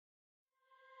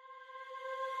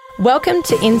Welcome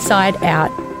to Inside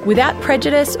Out. Without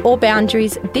prejudice or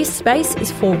boundaries, this space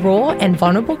is for raw and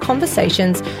vulnerable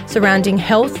conversations surrounding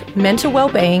health, mental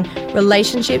well-being,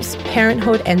 relationships,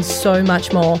 parenthood, and so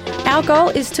much more. Our goal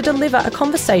is to deliver a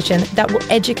conversation that will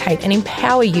educate and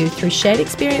empower you through shared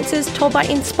experiences told by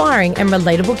inspiring and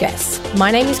relatable guests. My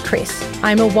name is Chris.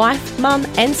 I'm a wife, mum,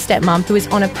 and stepmom who is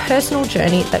on a personal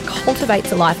journey that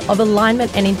cultivates a life of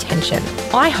alignment and intention.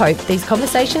 I hope these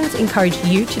conversations encourage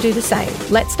you to do the same.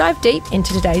 Let's dive deep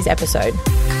into today's episode.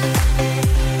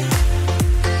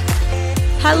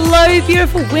 Hello,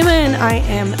 beautiful women. I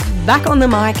am back on the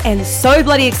mic and so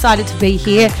bloody excited to be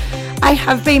here. I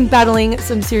have been battling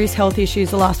some serious health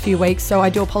issues the last few weeks, so I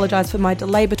do apologize for my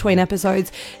delay between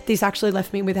episodes. This actually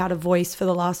left me without a voice for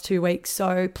the last 2 weeks,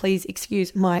 so please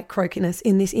excuse my croakiness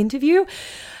in this interview.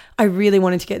 I really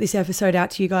wanted to get this episode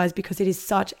out to you guys because it is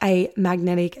such a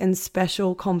magnetic and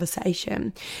special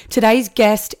conversation. Today's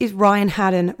guest is Ryan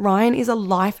Haddon. Ryan is a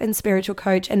life and spiritual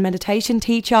coach and meditation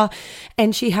teacher,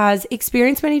 and she has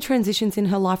experienced many transitions in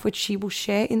her life, which she will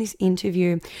share in this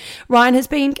interview. Ryan has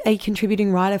been a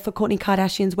contributing writer for Kourtney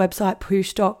Kardashian's website,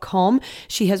 push.com.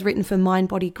 She has written for Mind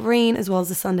Body Green as well as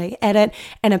the Sunday Edit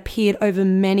and appeared over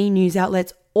many news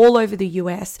outlets all over the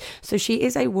US. So she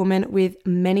is a woman with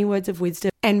many words of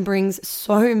wisdom and brings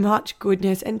so much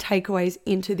goodness and takeaways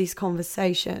into this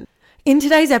conversation. In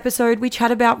today's episode, we chat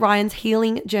about Ryan's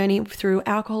healing journey through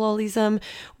alcoholism.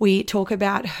 We talk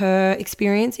about her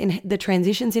experience in the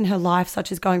transitions in her life,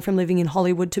 such as going from living in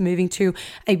Hollywood to moving to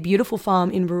a beautiful farm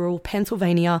in rural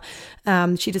Pennsylvania.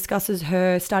 She discusses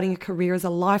her starting a career as a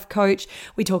life coach.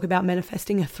 We talk about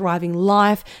manifesting a thriving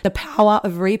life, the power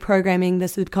of reprogramming the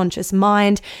subconscious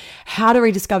mind, how to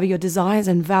rediscover your desires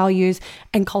and values,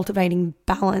 and cultivating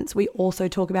balance. We also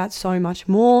talk about so much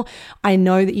more. I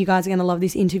know that you guys are going to love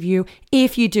this interview.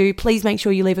 If you do, please make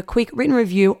sure you leave a quick written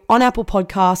review on Apple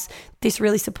Podcasts. This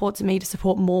really supports me to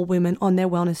support more women on their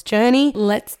wellness journey.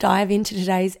 Let's dive into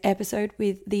today's episode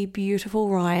with the beautiful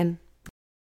Ryan.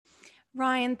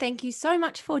 Ryan, thank you so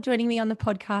much for joining me on the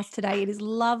podcast today. It is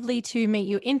lovely to meet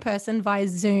you in person via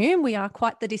Zoom. We are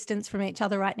quite the distance from each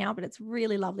other right now, but it's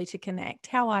really lovely to connect.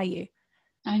 How are you?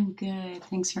 I'm good.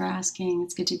 Thanks for asking.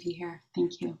 It's good to be here.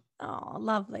 Thank you. Oh,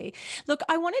 lovely. Look,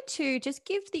 I wanted to just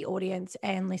give the audience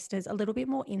and listeners a little bit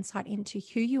more insight into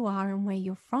who you are and where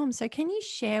you're from. So can you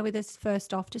share with us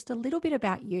first off just a little bit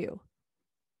about you?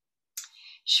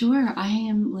 Sure. I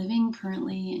am living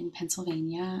currently in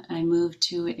Pennsylvania. I moved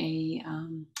to a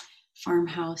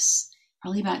farmhouse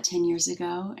probably about 10 years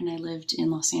ago, and I lived in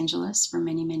Los Angeles for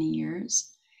many, many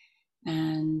years.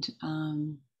 And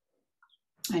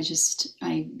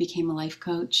I became a life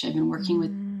coach. I've been working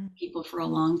with people for a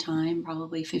long time,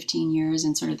 probably 15 years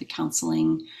in sort of the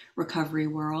counseling recovery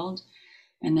world,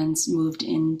 and then moved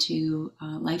into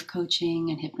life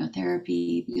coaching and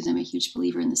hypnotherapy because I'm a huge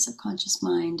believer in the subconscious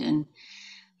mind. And,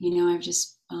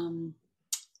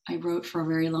 I wrote for a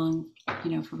very long,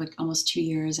 for like almost 2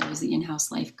 years, I was the in-house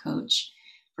life coach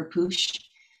for Push,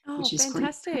 which is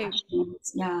fantastic.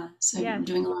 Yeah. So I'm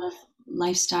doing a lot of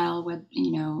lifestyle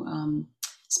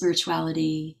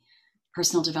spirituality,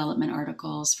 personal development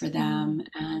articles for them.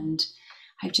 And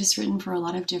I've just written for a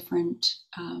lot of different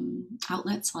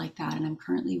outlets like that. And I'm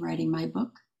currently writing my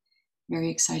book. Very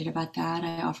excited about that.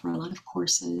 I offer a lot of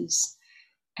courses,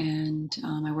 and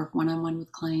I work one-on-one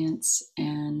with clients,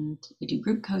 and I do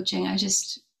group coaching. I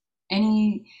just,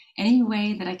 any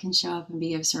way that I can show up and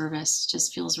be of service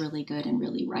just feels really good and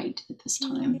really right at this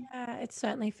time. Yeah, it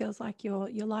certainly feels like your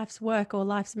life's work or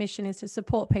life's mission is to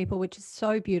support people, which is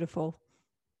so beautiful.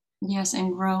 Yes,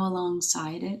 and grow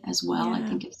alongside it as well. Yeah. I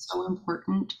think it's so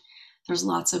important. There's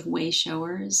lots of way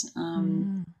showers,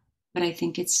 but I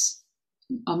think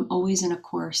I'm always in a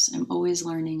course. I'm always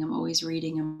learning. I'm always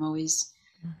reading. I'm always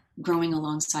growing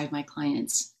alongside my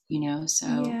clients,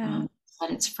 so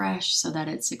that it's fresh, so that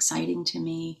it's exciting to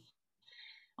me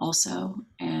also.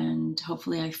 And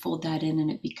hopefully I fold that in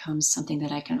and it becomes something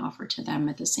that I can offer to them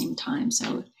at the same time.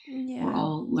 So we're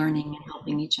all learning and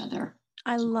helping each other.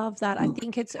 I love that. I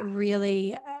think it's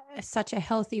really such a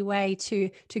healthy way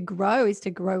to grow, is to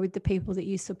grow with the people that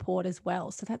you support as well.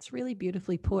 So that's really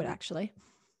beautifully put, actually.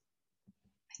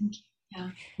 Thank you. Yeah,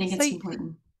 I think it's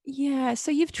important. Yeah.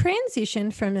 So you've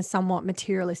transitioned from a somewhat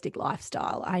materialistic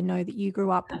lifestyle. I know that you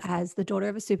grew up as the daughter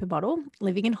of a supermodel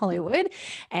living in Hollywood,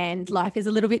 and life is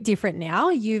a little bit different now.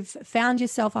 You've found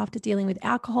yourself after dealing with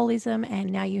alcoholism,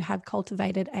 and now you have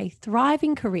cultivated a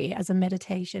thriving career as a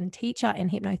meditation teacher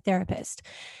and hypnotherapist.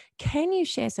 Can you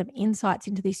share some insights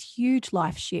into this huge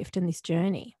life shift and this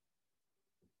journey?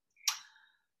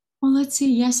 Well, let's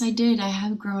see. Yes, I did. I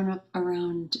have grown up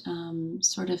around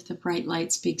sort of the bright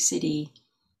lights, big city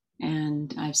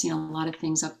And I've seen a lot of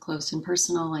things up close and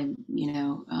personal. I,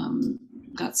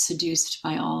 got seduced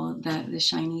by all the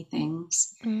shiny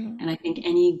things. And I think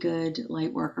any good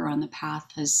light worker on the path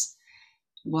has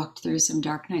walked through some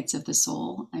dark nights of the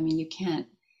soul. I mean, you can't,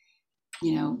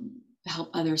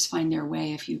 help others find their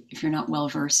way if you're not well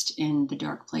versed in the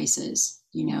dark places.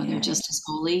 They're just as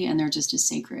holy and they're just as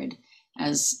sacred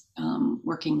as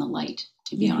working the light,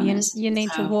 to be honest. You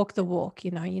need to walk the walk,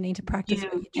 you need to practice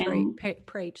what you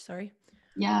preach. Sorry.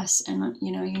 Yes. And,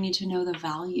 you need to know the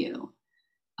value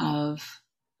of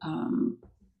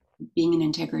being in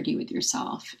integrity with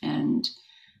yourself and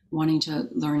wanting to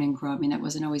learn and grow. I mean, that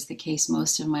wasn't always the case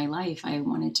most of my life. I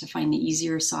wanted to find the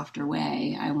easier, softer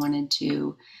way. I wanted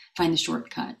to find the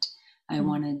shortcut. I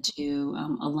wanted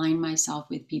to align myself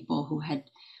with people who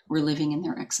were living in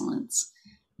their excellence,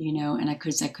 and I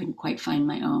couldn't quite find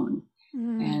my own.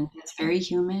 And it's very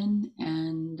human.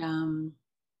 And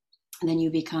then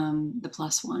you become the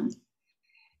plus one.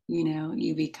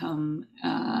 You become,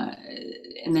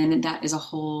 and then that is a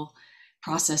whole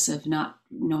process of not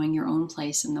knowing your own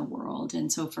place in the world.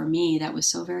 And so for me, that was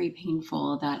so very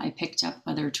painful that I picked up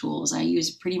other tools. I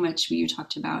used pretty much, you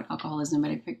talked about alcoholism,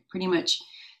 but I pretty much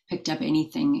picked up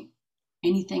anything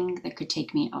that could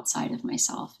take me outside of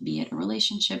myself, be it a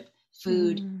relationship,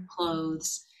 food,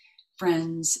 clothes,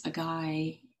 friends, a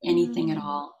guy, anything at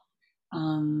all.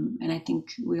 And I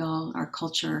think our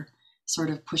culture sort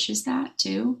of pushes that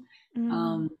too,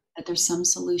 that there's some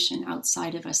solution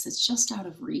outside of us that's just out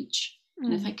of reach.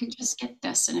 And if I could just get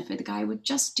this, and if the guy would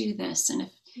just do this, and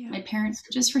if my parents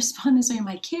would just respond this way,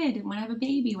 my kid, and when I have a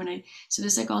baby, so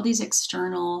there's like all these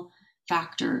external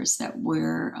factors that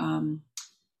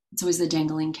it's always the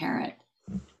dangling carrot.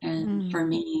 And for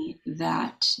me,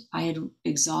 that I had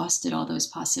exhausted all those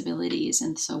possibilities.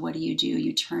 And so what do?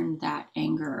 You turn that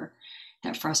anger,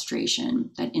 that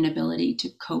frustration, that inability to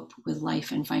cope with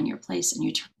life and find your place, and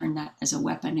you turn that as a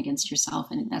weapon against yourself.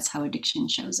 And that's how addiction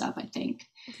shows up, I think.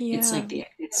 It's like the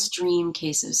extreme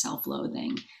case of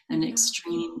self-loathing, an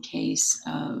extreme case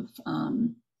of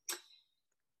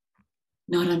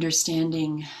not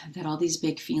understanding that all these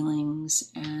big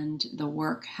feelings and the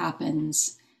work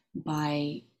happens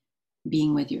by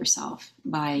being with yourself,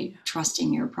 by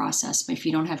trusting your process. But if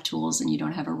you don't have tools and you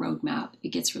don't have a roadmap, it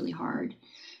gets really hard.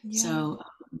 So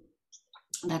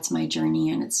that's my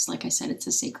journey. And it's, like I said, it's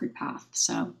a sacred path.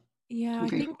 So I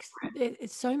think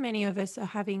it's so many of us are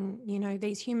having,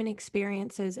 these human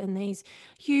experiences and these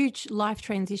huge life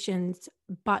transitions,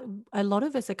 but a lot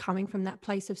of us are coming from that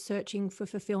place of searching for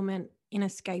fulfillment in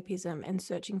escapism and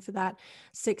searching for that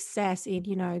success in,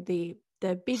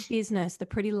 the big business, the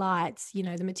pretty lights,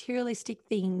 the materialistic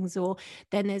things, or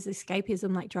then there's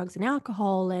escapism like drugs and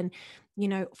alcohol, and,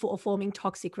 for forming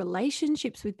toxic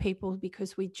relationships with people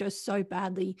because we just so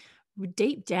badly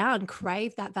deep down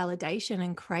crave that validation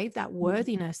and crave that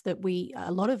worthiness that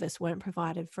a lot of us weren't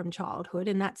provided from childhood.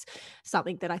 And that's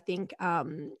something that I think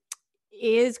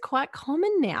is quite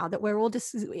common now, that we're all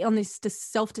just on this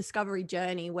self-discovery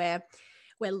journey where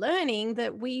we're learning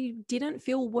that we didn't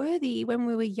feel worthy when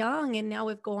we were young, and now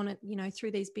we've gone, through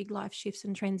these big life shifts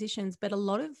and transitions. But a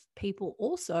lot of people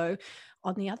also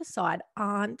on the other side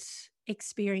aren't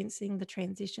experiencing the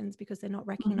transitions because they're not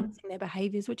recognizing their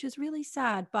behaviors, which is really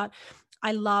sad. But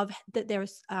I love that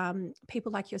there's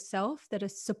people like yourself that are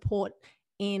support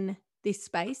in this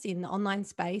space, in the online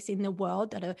space, in the world,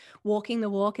 that are walking the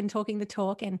walk and talking the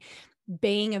talk and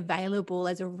being available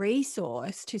as a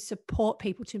resource to support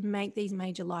people to make these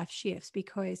major life shifts.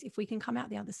 Because if we can come out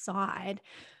the other side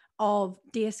of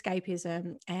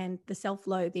de-escapism and the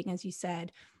self-loathing, as you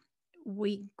said,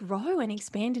 we grow and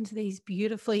expand into these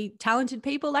beautifully talented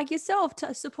people like yourself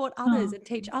to support others and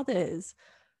teach others.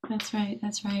 That's right.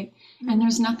 That's right. And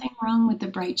there's nothing wrong with the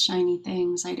bright, shiny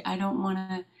things. I don't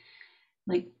want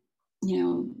to,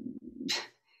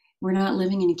 we're not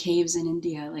living in caves in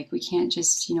India. Like, we can't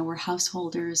just, we're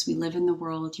householders. We live in the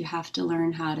world. You have to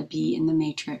learn how to be in the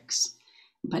matrix,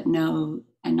 but know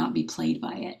and not be played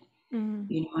by it.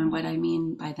 And what I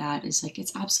mean by that is, like,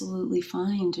 it's absolutely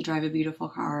fine to drive a beautiful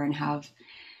car and have,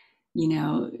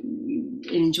 and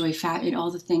enjoy fat and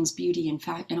all the things, beauty and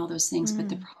fat and all those things. But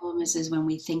the problem is when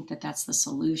we think that that's the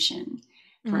solution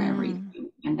for everything.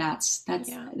 And that's,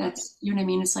 you know what I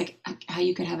mean? It's like how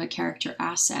you could have a character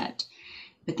asset,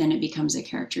 but then it becomes a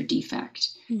character defect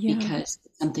because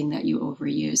it's something that you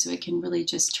overuse. So it can really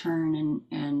just turn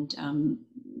and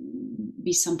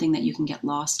be something that you can get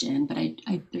lost in. But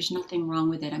there's nothing wrong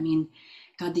with it. I mean,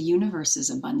 God, the universe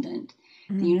is abundant.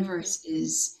 The universe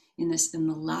is in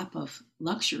the lap of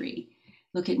luxury.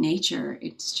 look at nature,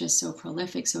 it's just so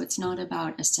prolific. So it's not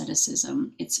about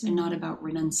asceticism. It's not about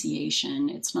renunciation.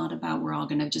 It's not about we're all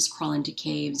going to just crawl into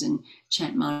caves and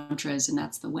chant mantras and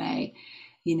that's the way.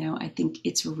 I think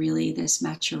it's really this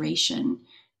maturation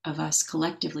of us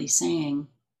collectively saying,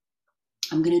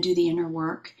 I'm going to do the inner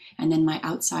work, and then my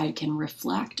outside can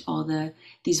reflect all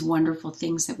these wonderful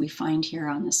things that we find here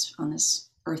on this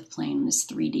earth plane, this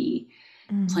 3D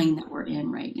plane that we're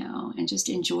in right now, and just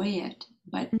enjoy it,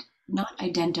 but not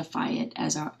identify it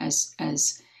as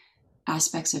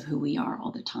aspects of who we are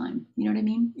all the time. You know what I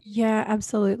mean? Yeah,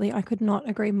 absolutely. I could not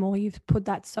agree more. You've put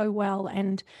that so well.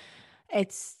 And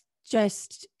it's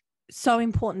just so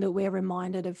important that we're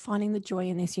reminded of finding the joy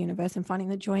in this universe and finding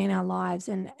the joy in our lives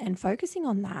and focusing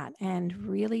on that and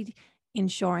really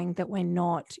ensuring that we're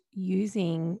not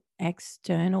using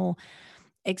external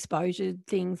exposure,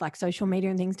 things like social media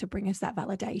and things, to bring us that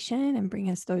validation and bring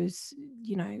us those,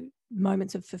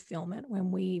 moments of fulfillment,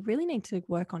 when we really need to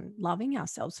work on loving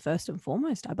ourselves first and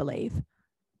foremost, I believe.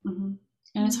 Mm-hmm.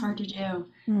 And it's hard to do.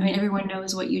 I mean, everyone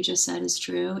knows what you just said is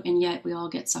true, and yet we all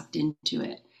get sucked into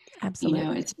it.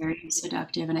 Absolutely. It's very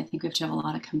seductive, and I think we have to have a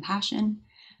lot of compassion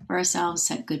for ourselves,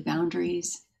 set good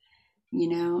boundaries,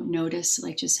 notice,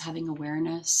 like, just having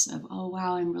awareness of, oh,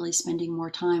 wow, I'm really spending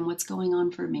more time. What's going on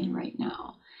for me right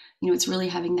now? It's really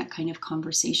having that kind of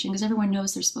conversation, because everyone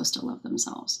knows they're supposed to love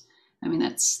themselves. I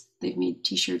mean, they've made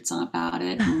t-shirts about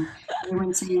it and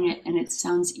everyone's saying it, and it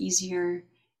sounds easier.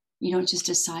 You don't just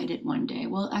decide it one day.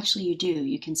 Well, actually you do.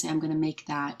 You can say, I'm going to make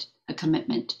that a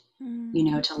commitment,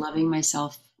 to loving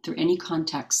myself through any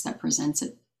context that presents,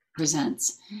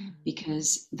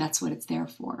 because that's what it's there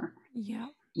for. Yeah.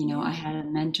 I had a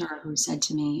mentor who said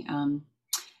to me,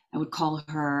 I would call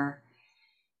her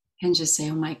and just say,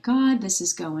 oh my God, this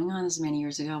is going on. This is many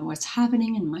years ago. What's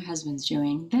happening? And my husband's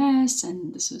doing this.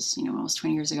 And this was, almost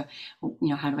 20 years ago.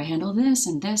 Well, how do I handle this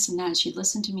and this and that? And she'd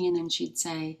listen to me, and then she'd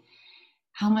say,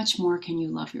 how much more can you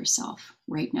love yourself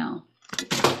right now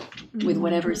with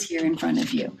whatever's here in front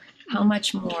of you? How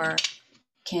much more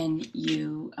can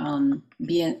you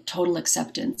be in total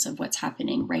acceptance of what's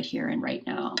happening right here and right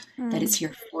now, that it's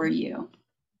here for you?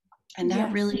 And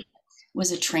that really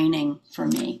was a training for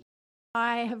me.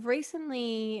 I have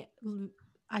recently,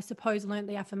 I suppose, learned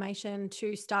the affirmation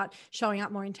to start showing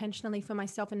up more intentionally for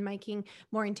myself and making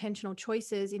more intentional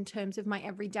choices in terms of my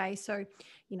everyday. So,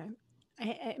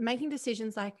 making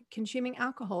decisions like consuming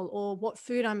alcohol or what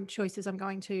food choices I'm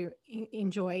going to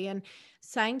enjoy, and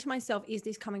saying to myself, is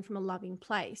this coming from a loving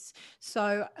place?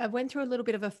 So I went through a little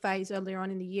bit of a phase earlier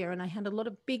on in the year, and I had a lot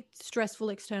of big stressful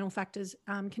external factors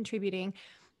contributing.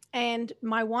 And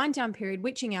my wind down period,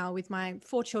 witching hour with my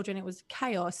 4 children, it was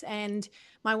chaos. And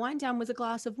my wind down was a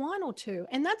glass of wine or 2.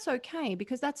 And that's okay,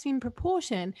 because that's in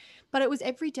proportion, but it was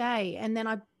every day. And then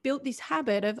I built this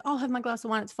habit of, I'll have my glass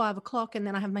of wine at 5 o'clock, and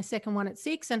then I have my second one at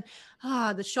 6, and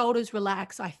the shoulders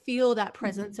relax. I feel that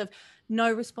presence of no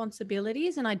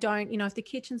responsibilities. And I don't, if the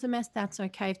kitchen's a mess, that's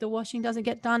okay. If the washing doesn't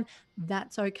get done,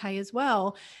 that's okay as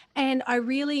well. And I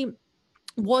really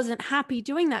wasn't happy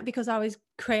doing that, because I was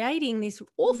creating this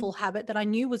awful habit that I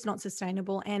knew was not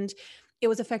sustainable, and it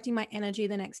was affecting my energy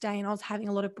the next day. And I was having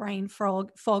a lot of brain fog,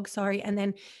 and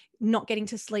then not getting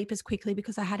to sleep as quickly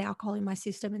because I had alcohol in my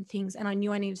system and things. And I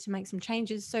knew I needed to make some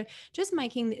changes. So just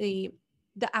making the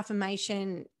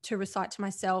affirmation to recite to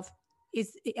myself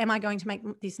is, am I going to make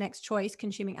this next choice,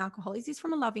 consuming alcohol? Is this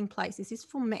from a loving place? Is this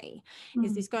for me?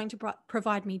 Is this going to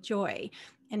provide me joy?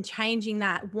 And changing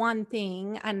that one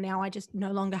thing, and now I just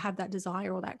no longer have that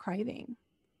desire or that craving.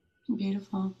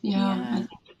 Beautiful. Yeah. I think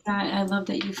I love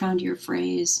that you found your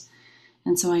phrase.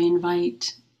 And so I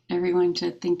invite everyone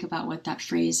to think about what that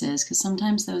phrase is, because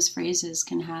sometimes those phrases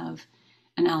can have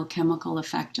an alchemical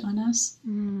effect on us.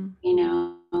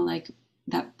 Like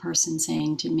that person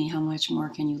saying to me, how much more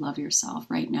can you love yourself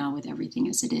right now with everything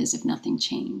as it is, if nothing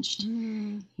changed?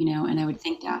 And I would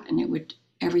think that, and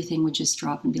everything would just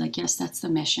drop and be like, yes, that's the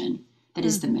mission. That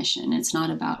is the mission. It's not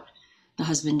about the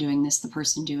husband doing this, the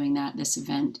person doing that, this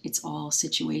event. It's all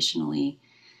situationally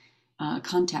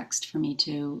context for me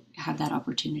to have that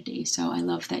opportunity. So I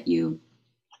love that you,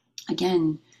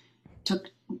 again, took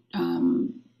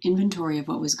inventory of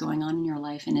what was going on in your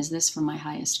life, and is this for my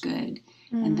highest good?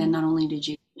 And then not only did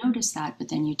you notice that, but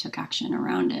then you took action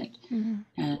around it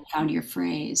and found your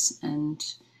phrase, and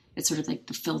it's sort of like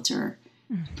the filter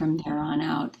from there on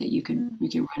out that you can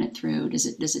run it through. Does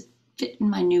it fit in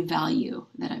my new value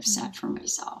that I've set for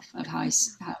myself of how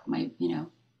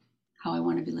I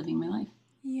want to be living my life?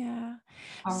 Yeah.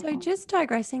 Powerful. So just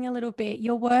digressing a little bit,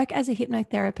 your work as a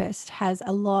hypnotherapist has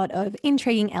a lot of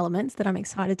intriguing elements that I'm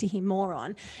excited to hear more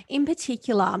on. In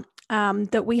particular,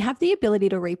 that we have the ability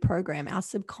to reprogram our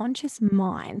subconscious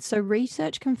mind. So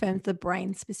research confirms the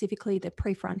brain, specifically the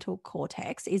prefrontal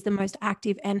cortex, is the most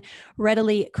active and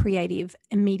readily creative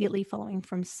immediately following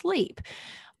from sleep.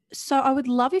 So I would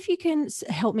love if you can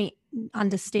help me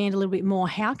understand a little bit more.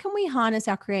 How can we harness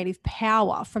our creative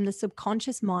power from the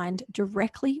subconscious mind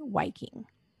directly waking?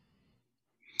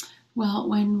 Well,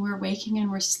 when we're waking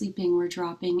and we're sleeping, we're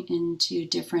dropping into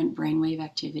different brainwave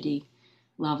activity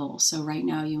levels. So right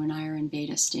now you and I are in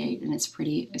beta state, and it's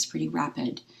pretty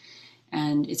rapid,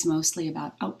 and it's mostly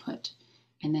about output.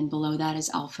 And then below that is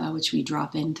alpha, which we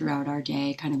drop in throughout our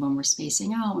day, kind of when we're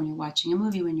spacing out, when you're watching a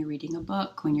movie, when you're reading a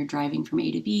book, when you're driving from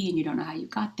A to B and you don't know how you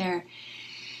got there.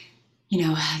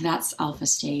 That's alpha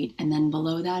state. And then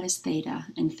below that is theta.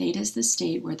 And theta is the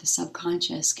state where the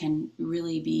subconscious can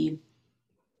really be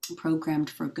programmed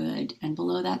for good. And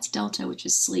below that's delta, which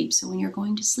is sleep. So when you're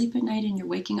going to sleep at night and you're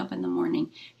waking up in the morning,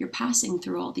 you're passing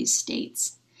through all these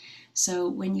states. So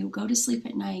when you go to sleep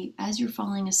at night, as you're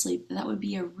falling asleep, that would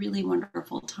be a really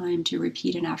wonderful time to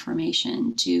repeat an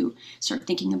affirmation, to start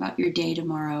thinking about your day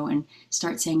tomorrow and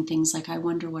start saying things like, I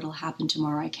wonder what'll happen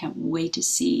tomorrow. I can't wait to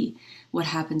see what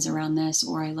happens around this,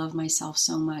 or I love myself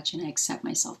so much and I accept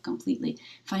myself completely.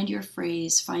 Find your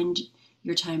phrase, find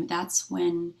your time. That's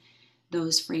when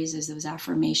those phrases, those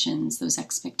affirmations, those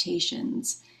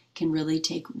expectations can really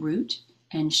take root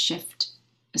and shift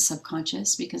a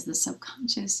subconscious, because the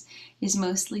subconscious is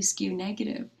mostly skew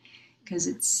negative, because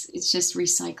it's just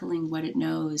recycling what it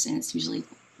knows, and it's usually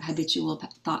habitual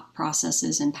thought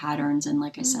processes and patterns, and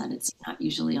like I said, it's not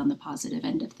usually on the positive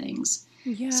end of things.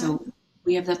 So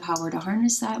we have the power to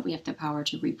harness that, we have the power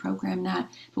to reprogram that,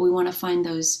 but we want to find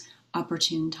those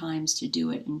opportune times to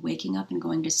do it, and waking up and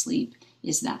going to sleep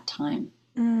is that time.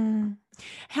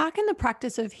 How can the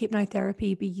practice of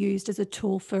hypnotherapy be used as a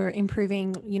tool for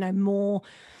improving, more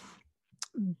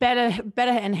better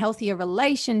and healthier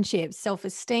relationships,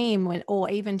 self-esteem, or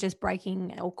even just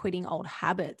breaking or quitting old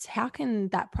habits? How can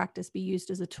that practice be used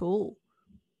as a tool?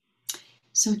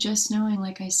 So just knowing,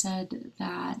 like I said,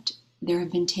 that there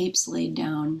have been tapes laid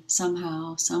down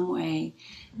somehow, some way,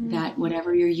 that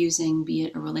whatever you're using, be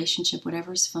it a relationship,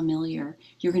 whatever's familiar,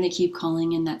 you're going to keep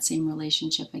calling in that same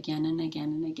relationship again and again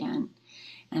and again.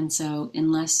 And so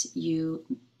unless you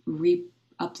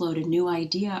upload a new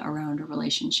idea around a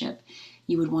relationship,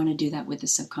 you would want to do that with the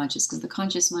subconscious, because the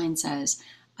conscious mind says,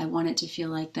 I want it to feel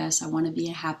like this, I want to be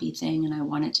a happy thing, and I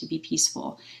want it to be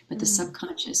peaceful. But the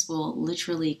subconscious will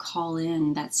literally call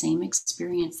in that same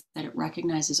experience that it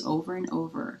recognizes over and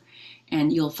over.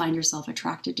 And you'll find yourself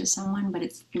attracted to someone, but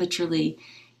it's literally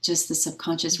just the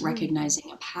subconscious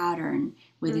recognizing a pattern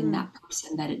within that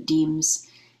person that it deems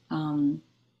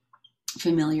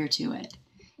familiar to it.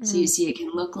 So you see, it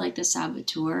can look like the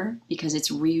saboteur because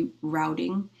it's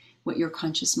rerouting what your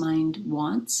conscious mind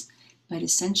wants. But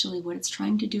essentially what it's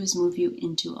trying to do is move you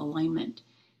into alignment,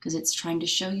 because it's trying to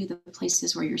show you the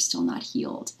places where you're still not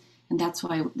healed. And that's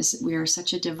why we are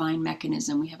such a divine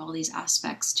mechanism. We have all these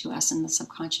aspects to us, and the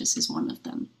subconscious is one of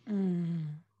them.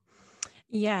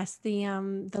 Yes,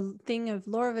 the thing of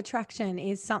law of attraction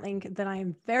is something that I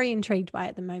am very intrigued by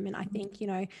at the moment. I think,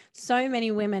 so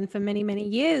many women for many, many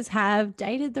years have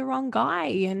dated the wrong guy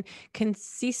and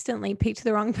consistently picked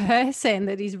the wrong person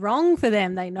that is wrong for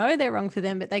them. They know they're wrong for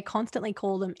them, but they constantly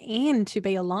call them in to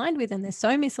be aligned with them. They're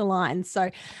so misaligned.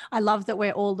 So I love that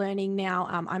we're all learning now.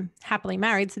 I'm happily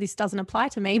married, so this doesn't apply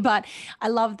to me, but I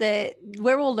love that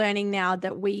we're all learning now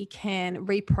that we can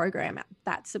reprogram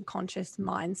that subconscious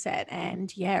mindset and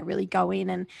really go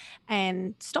in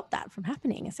and stop that from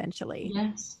happening, essentially.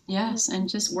 Yes. And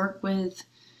just work with,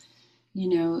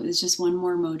 it's just one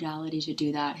more modality to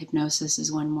do that. Hypnosis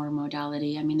is one more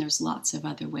modality. I mean, there's lots of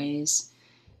other ways.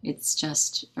 It's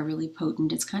just a really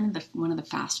potent, it's kind of one of the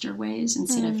faster ways,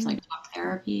 instead of like talk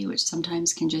therapy, which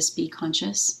sometimes can just be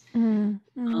conscious. And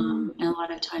a lot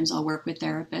of times I'll work with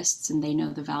therapists, and they know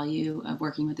the value of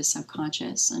working with the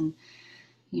subconscious, and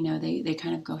they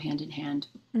kind of go hand in hand.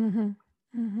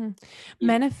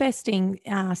 Manifesting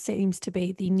seems to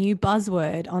be the new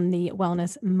buzzword on the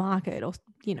wellness market, or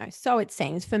so it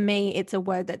seems. For me, it's a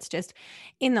word that's just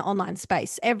in the online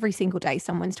space. Every single day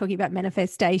someone's talking about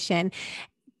manifestation.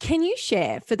 Can you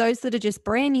share, for those that are just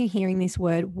brand new hearing this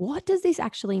word, what does this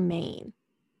actually mean?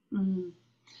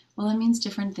 Well, it means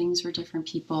different things for different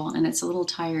people, and it's a little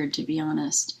tired, to be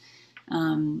honest.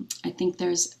 I think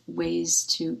there's ways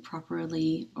to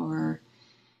properly or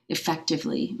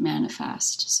effectively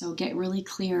manifest. So get really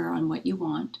clear on what you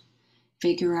want.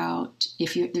 Figure out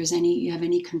if you have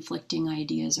any conflicting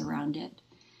ideas around it.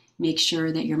 Make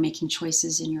sure that you're making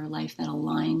choices in your life that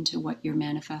align to what you're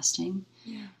manifesting.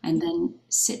 And then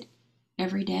sit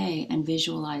every day and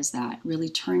visualize that. Really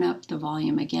turn up the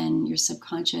volume. Again, your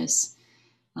subconscious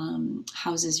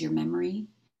houses your memory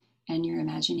and your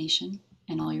imagination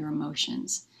and all your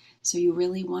emotions. So you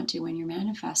really want to, when you're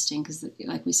manifesting, because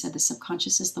like we said, the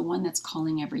subconscious is the one that's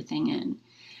calling everything in.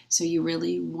 So you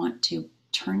really want to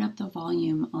turn up the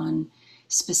volume on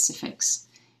specifics.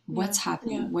 What's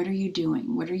happening? Yeah. What are you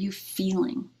doing? What are you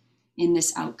feeling in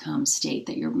this outcome state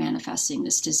that you're manifesting,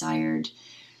 this desired,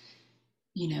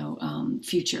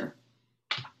 future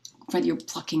that you're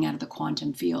plucking out of the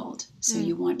quantum field? So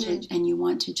you want to, and you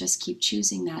want to just keep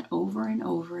choosing that over and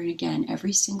over and again,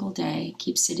 every single day.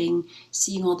 Keep sitting,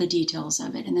 seeing all the details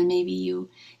of it. And then maybe you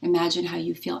imagine how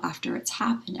you feel after it's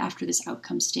happened, after this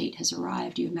outcome state has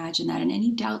arrived. You imagine that, and any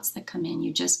doubts that come in,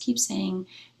 you just keep saying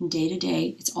day to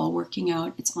day, it's all working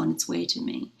out. It's on its way to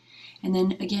me. And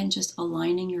then again, just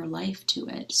aligning your life to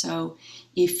it. So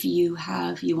if you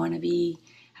want to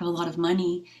have a lot of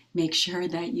money, make sure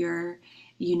that you're,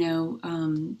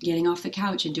 getting off the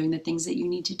couch and doing the things that you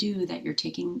need to do, that you're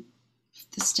taking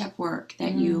the step work,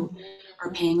 that you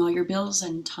are paying all your bills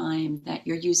on time, that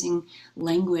you're using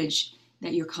language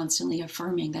that you're constantly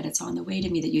affirming that it's on the way to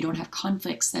me, that you don't have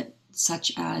conflicts that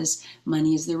such as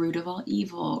money is the root of all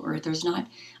evil, or there's not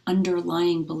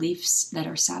underlying beliefs that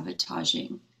are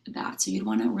sabotaging that. So you'd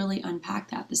want to really unpack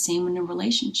that. The same in a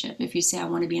relationship. If you say, I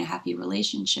want to be in a happy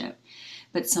relationship,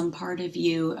 but some part of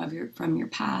you from your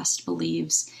past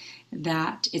believes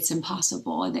that it's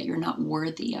impossible and that you're not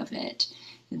worthy of it,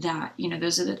 that,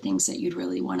 those are the things that you'd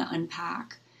really want to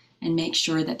unpack and make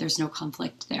sure that there's no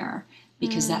conflict there,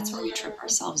 because that's where we trip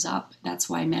ourselves up. That's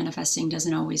why manifesting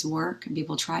doesn't always work. And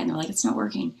people try and they're like, it's not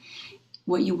working.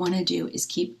 What you want to do is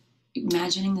keep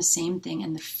imagining the same thing,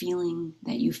 and the feeling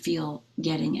that you feel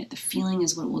getting it. The feeling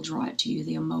is what will draw it to you,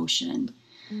 the emotion.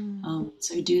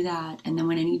 So do that. And then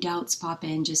when any doubts pop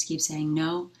in, just keep saying,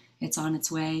 no, it's on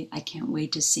its way. I can't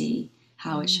wait to see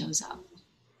how it shows up.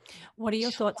 What are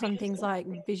your thoughts on things like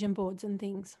vision boards and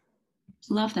things?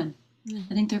 Love them.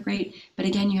 I think they're great. But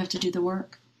again, you have to do the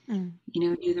work. Do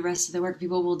the rest of the work.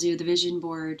 People will do the vision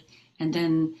board and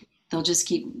then they'll just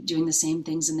keep doing the same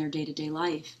things in their day-to-day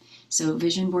life. So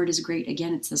vision board is great.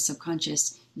 Again, it's the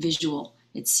subconscious visual.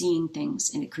 It's seeing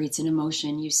things and it creates an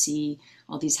emotion. You see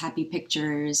all these happy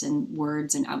pictures and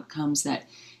words and outcomes that,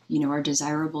 are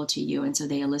desirable to you. And so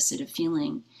they elicit a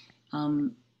feeling.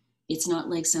 It's not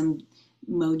like some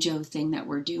mojo thing that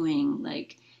we're doing,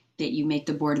 like that you make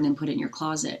the board and then put it in your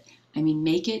closet. I mean,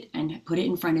 make it and put it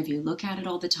in front of you. Look at it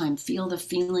all the time. Feel the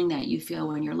feeling that you feel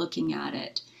when you're looking at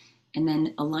it, and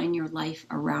then align your life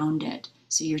around it.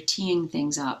 So you're teeing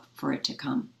things up for it to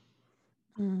come.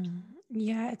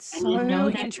 Yeah, it's so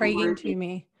intriguing to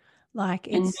me. Like,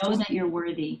 it's know that you're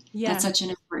worthy. Yeah. That's such an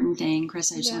important thing,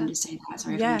 Chris. I just wanted to say that.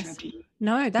 Sorry if I interrupted you.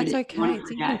 No, that's okay.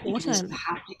 It's important. You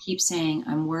have to keep saying,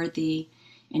 I'm worthy.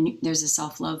 And there's a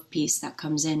self-love piece that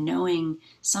comes in, knowing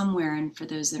somewhere, and for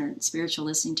those that are spiritual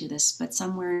listening to this, but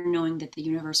somewhere knowing that the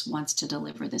universe wants to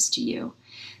deliver this to you.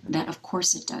 That of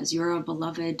course it does. You're a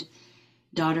beloved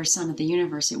daughter, son of the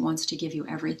universe. It wants to give you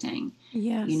everything.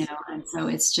 Yes. And so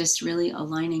it's just really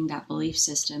aligning that belief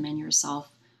system and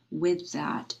yourself with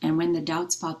that. And when the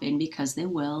doubts pop in, because they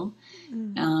will,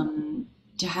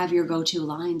 to have your go-to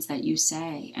lines that you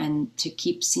say, and to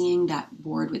keep seeing that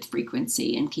board with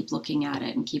frequency and keep looking at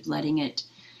it and keep letting it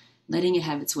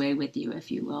have its way with you,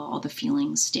 if you will. All the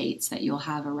feeling states that you'll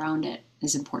have around it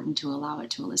is important to allow it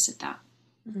to elicit that.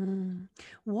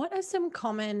 What are some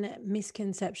common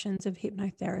misconceptions of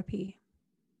hypnotherapy?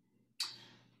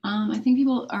 I think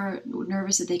people are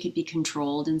nervous that they could be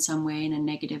controlled in some way, in a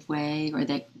negative way, or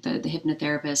that the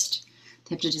hypnotherapist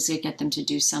could get them to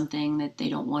do something that they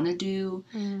don't want to do,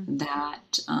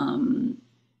 that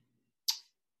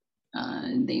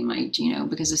they might,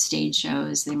 because of stage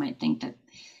shows, they might think that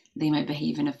they might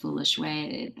behave in a foolish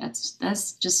way.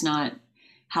 That's just not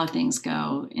how things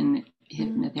go in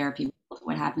hypnotherapy.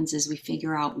 What happens is we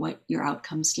figure out what your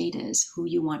outcome state is, who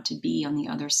you want to be on the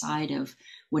other side of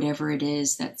whatever it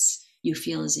is that's you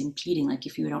feel is impeding. Like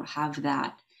if you don't have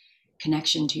that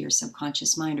connection to your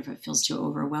subconscious mind, or if it feels too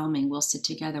overwhelming, we'll sit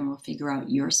together and we'll figure out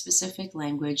your specific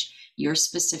language, your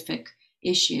specific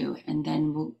issue, and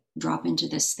then we'll drop into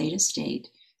this theta state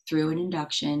through an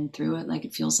induction, through it, like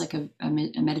it feels like a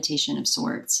meditation of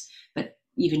sorts, but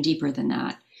even deeper than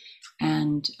that.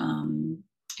 And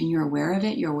you're aware of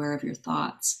it, you're aware of your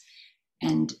thoughts,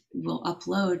 and we'll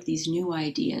upload these new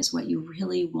ideas, what you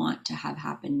really want to have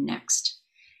happen next.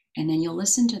 And then you'll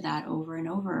listen to that over and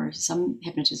over. Some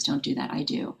hypnotists don't do that. I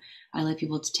do. I let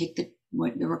people to take the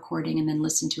recording and then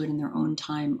listen to it in their own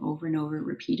time over and over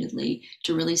repeatedly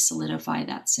to really solidify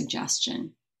that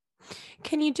suggestion.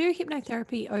 Can you do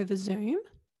hypnotherapy over Zoom?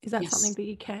 Is that something Yes. that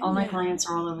you can? All my Yeah. clients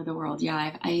are all over the world.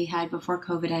 Yeah, I had before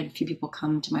COVID, I had a few people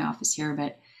come to my office here,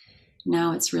 but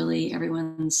now it's really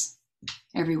everyone's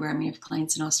everywhere. I mean, I have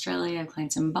clients in Australia, I have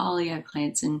clients in Bali, I have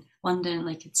clients in London.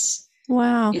 Like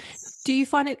Wow. it's Do you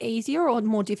find it easier or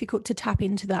more difficult to tap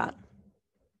into that?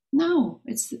 no,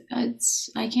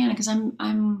 I can't because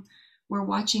we're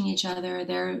watching each other.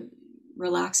 They're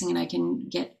relaxing, and I can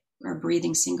get our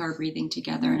breathing, sing our breathing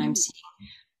together, and I'm seeing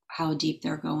how deep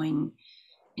they're going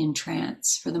in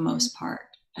trance for the most part.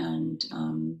 And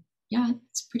yeah,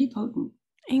 it's pretty potent.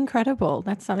 Incredible.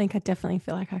 That's something I definitely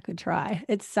feel like I could try.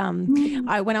 It's when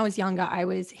I was younger, I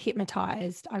was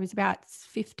hypnotized. I was about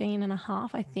 15 and a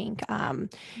half, I think. And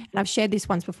I've shared this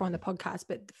once before on the podcast,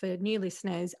 but for new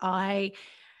listeners, I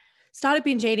started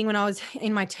binge eating when I was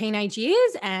in my teenage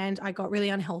years, and I got really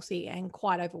unhealthy and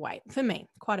quite overweight for me.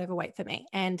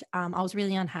 And I was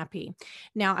really unhappy.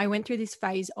 Now, I went through this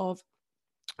phase of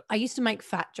I used to make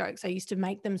fat jokes. I used to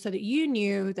make them so that you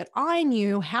knew that I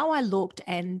knew how I looked,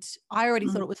 and I already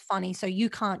thought it was funny. So you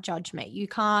can't judge me. You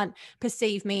can't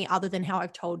perceive me other than how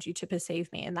I've told you to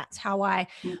perceive me. And that's how I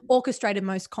orchestrated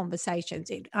most conversations.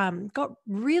 It got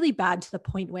really bad to the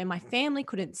point where my family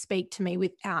couldn't speak to me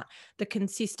without the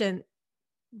consistent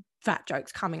fat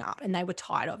jokes coming up, and they were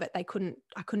tired of it. I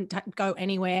couldn't go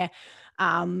anywhere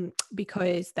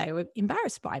because they were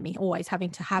embarrassed by me always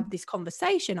having to have this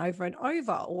conversation over and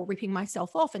over, or ripping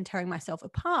myself off and tearing myself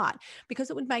apart, because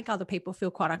it would make other people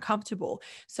feel quite uncomfortable.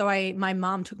 So my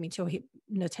mom took me to a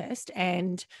hypnotist,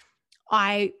 and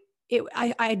I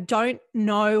don't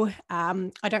know.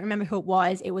 I don't remember who it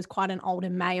was. It was quite an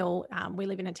older male. We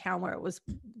live in a town where it was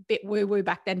a bit woo-woo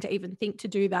back then to even think to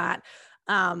do that.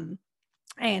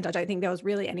 And I don't think there was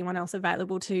really anyone else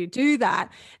available to do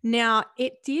that. Now,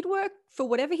 it did work for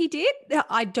whatever he did.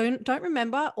 I don't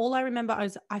remember. All I remember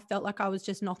is I felt like I was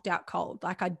just knocked out cold.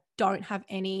 Like I don't have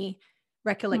any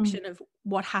recollection of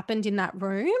what happened in that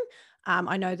room.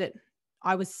 I know that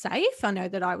I was safe. I know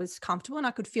that I was comfortable, and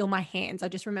I could feel my hands. I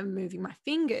just remember moving my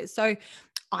fingers. So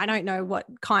I don't know what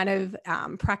kind of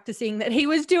practicing that he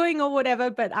was doing or whatever,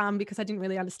 but because I didn't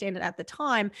really understand it at the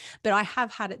time, but I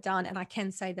have had it done. And I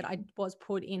can say that I was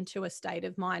put into a state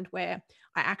of mind where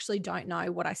I actually don't know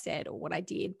what I said or what I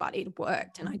did, but it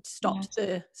worked. And I stopped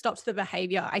the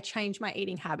behavior. I changed my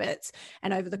eating habits.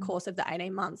 And over the course of the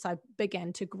 18 months, I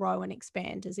began to grow and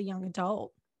expand as a young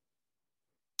adult.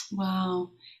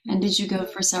 Wow. And did you go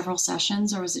for several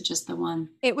sessions, or was it just the one?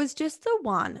 It was just the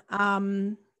one.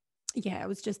 Yeah, it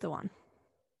was just the one.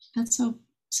 That's so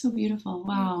beautiful.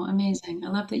 Wow, amazing. I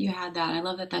love that you had that. I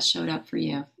love that that showed up for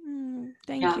you.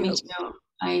 Thank you. Me too.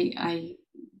 I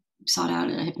sought out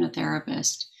a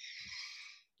hypnotherapist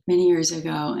many years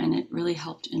ago, and it really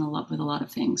helped with a lot of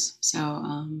things. So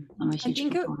I'm a huge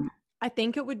proponent. I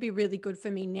think it would be really good for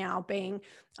me now, being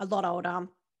a lot older,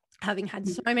 having had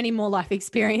so many more life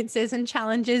experiences and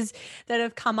challenges that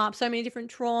have come up, so many different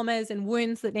traumas and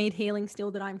wounds that need healing still,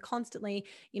 that I'm constantly,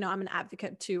 I'm an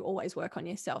advocate to always work on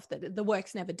yourself, that the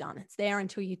work's never done. It's there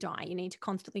until you die. You need to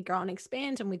constantly grow and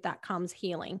expand. And with that comes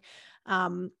healing.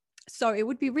 So it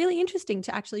would be really interesting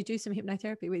to actually do some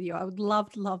hypnotherapy with you. I would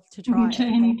love to try it.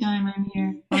 Anytime I'm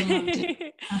here. I'd love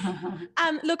to.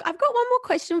 Look, I've got one more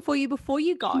question for you before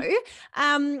you go.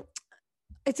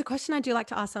 It's a question I do like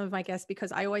to ask some of my guests,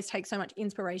 because I always take so much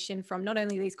inspiration from not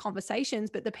only these conversations,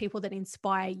 but the people that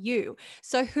inspire you.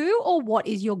 So who or what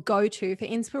is your go-to for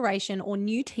inspiration or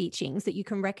new teachings that you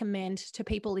can recommend to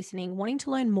people listening, wanting to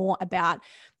learn more about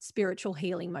spiritual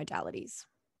healing modalities?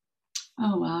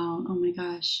 Oh, wow. Oh my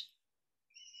gosh.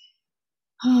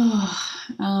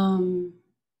 I'm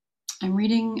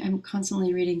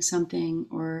constantly reading something,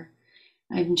 or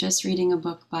I'm just reading a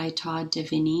book by Todd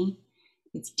Deviney.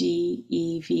 It's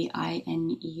Deviney,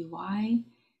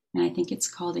 and I think it's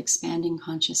called Expanding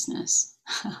Consciousness.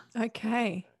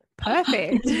 Okay,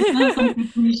 perfect. Sounds like a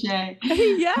cliche.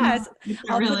 Yes. It's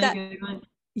a really good one.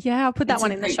 Yeah, I'll put that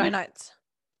one in the show notes.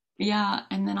 Yeah,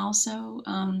 and then also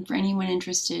for anyone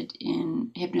interested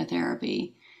in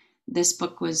hypnotherapy, this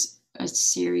book was a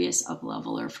serious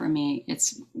up-leveler for me.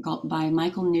 It's called by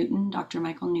Michael Newton, Dr.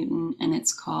 Michael Newton, and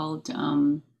it's called,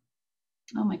 oh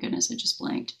my goodness, I just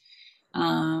blanked.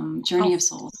 Journey of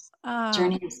Souls.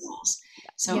 Journey of Souls.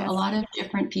 So a lot of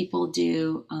different people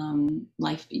do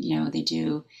life, they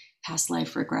do past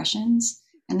life regressions,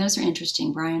 and those are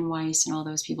interesting. Brian Weiss and all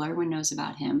those people, everyone knows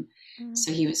about him.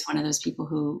 So he was one of those people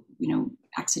who,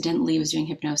 accidentally was doing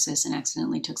hypnosis and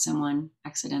accidentally took someone,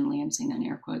 I'm saying that in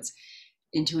air quotes,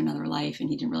 into another life, and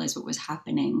he didn't realize what was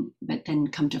happening, but then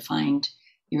come to find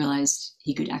he realized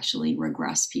he could actually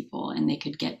regress people, and they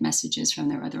could get messages from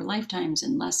their other lifetimes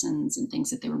and lessons and things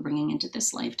that they were bringing into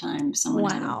this lifetime. Someone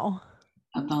had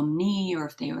a bum knee, or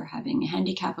if they were having a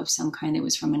handicap of some kind that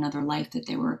was from another life, that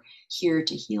they were here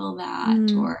to heal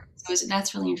that. Or so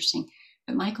that's really interesting.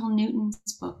 But Michael Newton's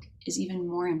book is even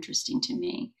more interesting to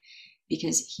me,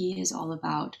 because he is all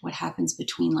about what happens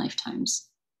between lifetimes.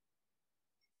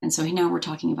 And so now we're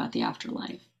talking about the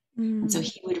afterlife. And so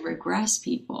he would regress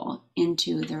people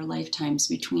into their lifetimes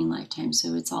between lifetimes.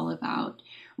 So it's all about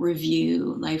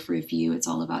life review. It's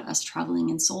all about us traveling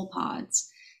in soul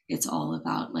pods. It's all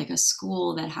about like a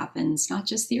school that happens, not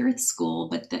just the earth school,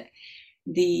 but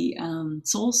the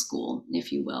soul school,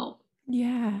 if you will.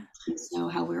 Yeah. And so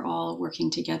how we're all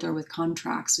working together with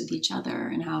contracts with each other,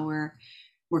 and how we're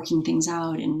working things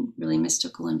out in really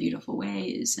mystical and beautiful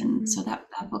ways. And so that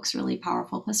book's really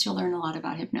powerful. Plus you'll learn a lot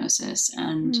about hypnosis,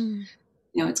 and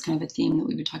it's kind of a theme that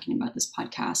we've been talking about this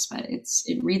podcast, but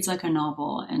it reads like a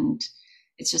novel, and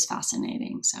it's just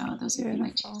fascinating. So those would be my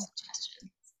two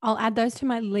suggestions. I'll add those to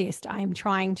my list. I'm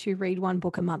trying to read one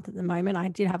book a month at the moment. I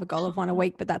did have a goal of one a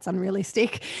week, but that's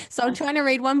unrealistic. So I'm trying to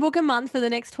read one book a month for the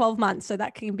next 12 months. So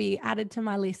that can be added to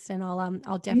my list, and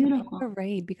I'll definitely have a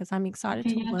read, because I'm excited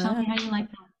to learn. Tell me how you like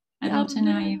them. I'd love to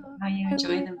know how you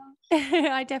enjoy them.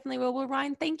 I definitely will. Well,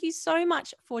 Ryan, thank you so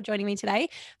much for joining me today.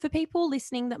 For people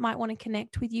listening that might want to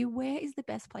connect with you, where is the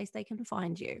best place they can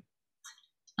find you?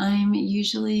 I'm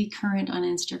usually current on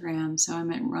Instagram, so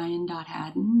I'm at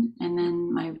ryan.haddon, and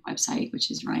then my website, which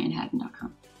is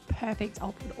ryanhaddon.com. Perfect.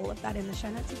 I'll put all of that in the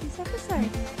show notes of this episode.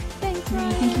 Thanks,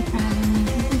 Ryan. Thank you for having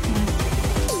me.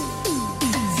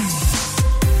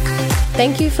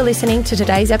 Thank you for listening to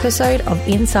today's episode of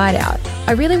Inside Out.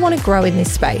 I really want to grow in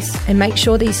this space and make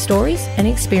sure these stories and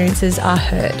experiences are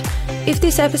heard. If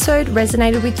this episode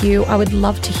resonated with you, I would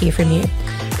love to hear from you.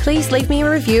 Please leave me a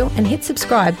review and hit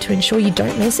subscribe to ensure you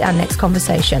don't miss our next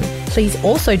conversation. Please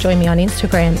also join me on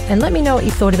Instagram and let me know what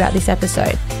you thought about this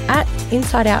episode at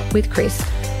Inside Out with Chris.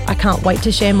 I can't wait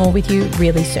to share more with you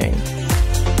really soon.